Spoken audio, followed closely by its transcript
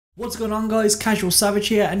What's going on guys, CasualSavage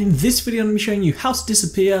here, and in this video I'm going to be showing you how to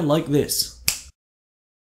disappear like this.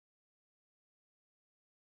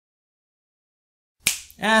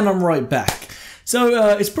 And I'm right back.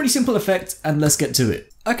 So it's a pretty simple effect and let's get to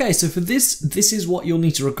it. Okay, so for this is what you'll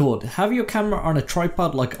need to record. Have your camera on a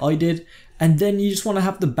tripod like I did, and then you just want to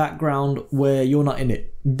have the background where you're not in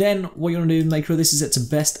it. Then what you want to do is make sure this is set to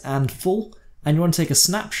best and full, and you want to take a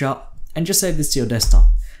snapshot and just save this to your desktop.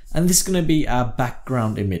 And this is going to be our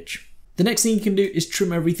background image. The next thing you can do is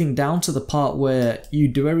trim everything down to the part where you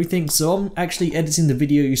do everything. So I'm actually editing the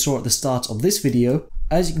video you saw at the start of this video.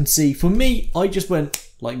 As you can see, for me, I just went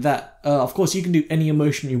like that. Of course, you can do any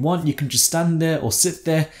emotion you want. You can just stand there or sit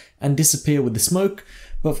there and disappear with the smoke.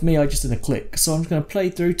 But for me, I just did a click. So I'm just going to play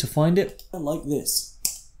through to find it like this.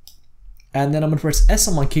 And then I'm going to press S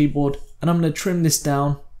on my keyboard and I'm going to trim this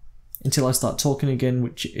down until I start talking again,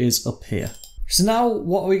 which is up here. So now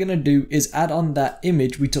what we're going to do is add on that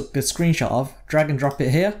image we took a screenshot of, drag and drop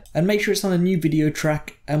it here, and make sure it's on a new video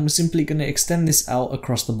track, and we're simply going to extend this out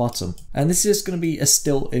across the bottom. And this is going to be a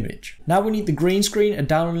still image. Now we need the green screen. A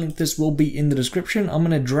download link to this will be in the description. I'm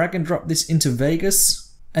going to drag and drop this into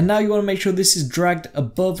Vegas. And now you want to make sure this is dragged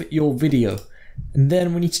above your video. And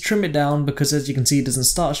then we need to trim it down because as you can see it doesn't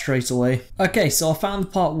start straight away. Okay, so I found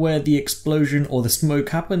the part where the explosion or the smoke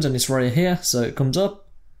happens and it's right here. So it comes up.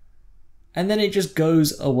 And then it just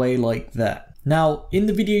goes away like that. Now, in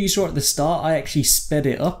the video you saw at the start, I actually sped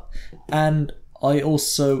it up and I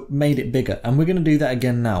also made it bigger, and we're going to do that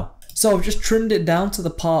again now. So I've just trimmed it down to the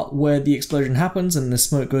part where the explosion happens and the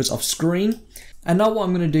smoke goes off screen. And now what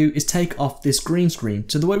I'm going to do is take off this green screen.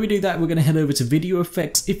 So the way we do that, we're going to head over to video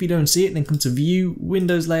effects. If you don't see it, then come to view,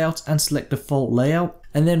 Windows layout, and select default layout.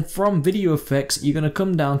 And then from video effects, you're going to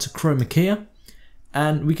come down to chroma key,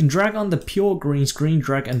 and we can drag on the pure green screen,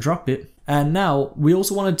 drag and drop it. And now we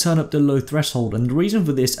also want to turn up the low threshold, and the reason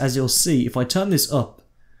for this, as you'll see, if I turn this up,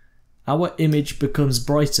 our image becomes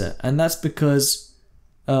brighter, and that's because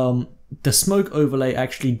the smoke overlay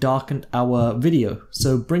actually darkened our video.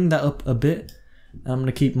 So bring that up a bit. I'm going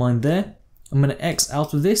to keep mine there. I'm going to X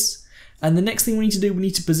out of this, and the next thing we need to do, we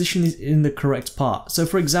need to position this in the correct part. So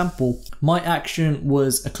for example, my action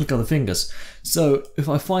was a click of the fingers. So if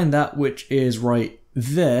I find that, which is right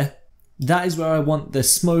there, that is where I want the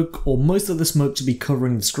smoke, or most of the smoke, to be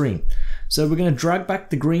covering the screen. So we're going to drag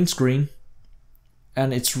back the green screen,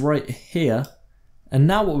 and it's right here. And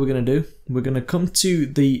now what we're going to do, we're going to come to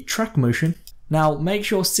the track motion. Now make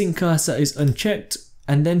sure sync cursor is unchecked,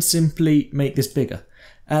 and then simply make this bigger.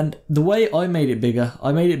 And the way I made it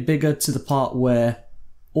bigger to the part where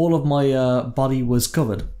all of my body was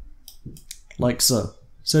covered, like so.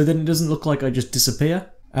 So then it doesn't look like I just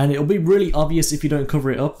disappear. And it'll be really obvious if you don't cover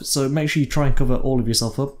it up, so make sure you try and cover all of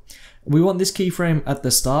yourself up. We want this keyframe at the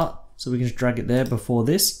start, so we can just drag it there before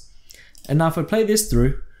this. And now if I play this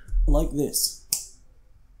through, like this,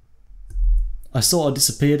 I sort of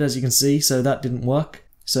disappeared, as you can see, so that didn't work.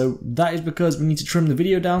 So that is because we need to trim the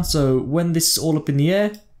video down. So when this is all up in the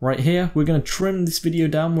air, right here, we're going to trim this video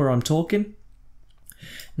down where I'm talking.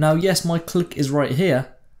 Now yes, my click is right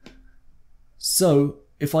here, so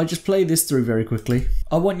if I just play this through very quickly,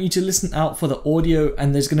 I want you to listen out for the audio,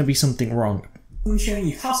 and there's going to be something wrong. I'm showing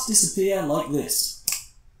you how to disappear like this.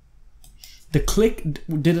 The click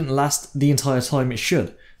didn't last the entire time it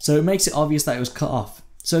should, so it makes it obvious that it was cut off.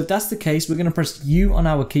 So if that's the case, we're going to press U on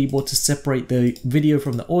our keyboard to separate the video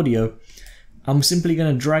from the audio. I'm simply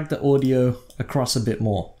going to drag the audio across a bit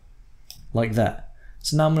more, like that.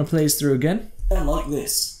 So now I'm going to play this through again, like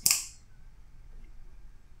this.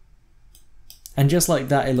 And just like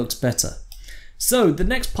that, it looks better. So the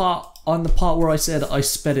next part, on the part where I said I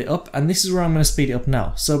sped it up, and this is where I'm going to speed it up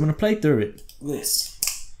now. So I'm going to play through it. This.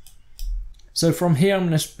 So from here I'm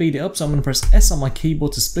going to speed it up. So I'm going to press S on my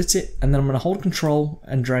keyboard to split it, and then I'm going to hold Control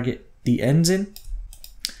and drag it the ends in.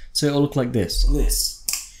 So it'll look like this. This.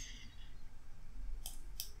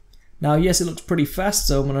 Now yes, it looks pretty fast,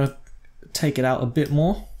 so I'm going to take it out a bit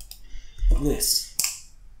more. This.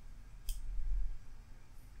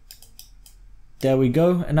 There we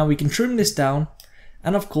go, and now we can trim this down,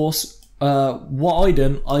 and of course what I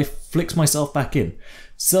done, I flicked myself back in.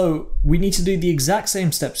 So we need to do the exact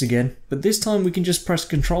same steps again, but this time we can just press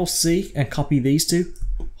Ctrl C and copy these two,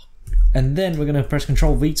 and then we're going to press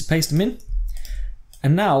Ctrl V to paste them in.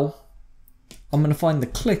 And now I'm going to find the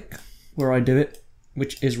click where I do it,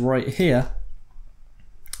 which is right here,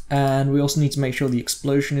 and we also need to make sure the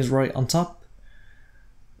explosion is right on top,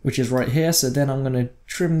 which is right here. So then I'm going to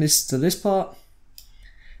trim this to this part.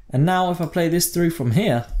 And now if I play this through from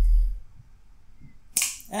here,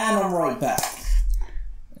 and I'm right back.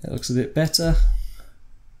 It looks a bit better.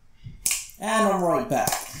 And I'm right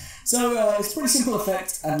back. So it's a pretty simple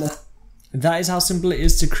effect, and that is how simple it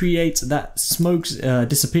is to create that smoke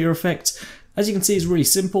disappear effect. As you can see, it's really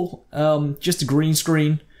simple, just a green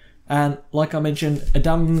screen. And like I mentioned, a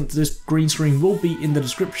download to this green screen will be in the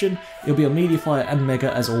description. It'll be on Mediafire and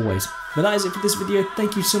Mega as always. But that is it for this video.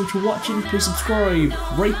 Thank you so much for watching. Please subscribe,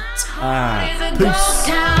 rate, and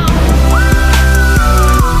peace.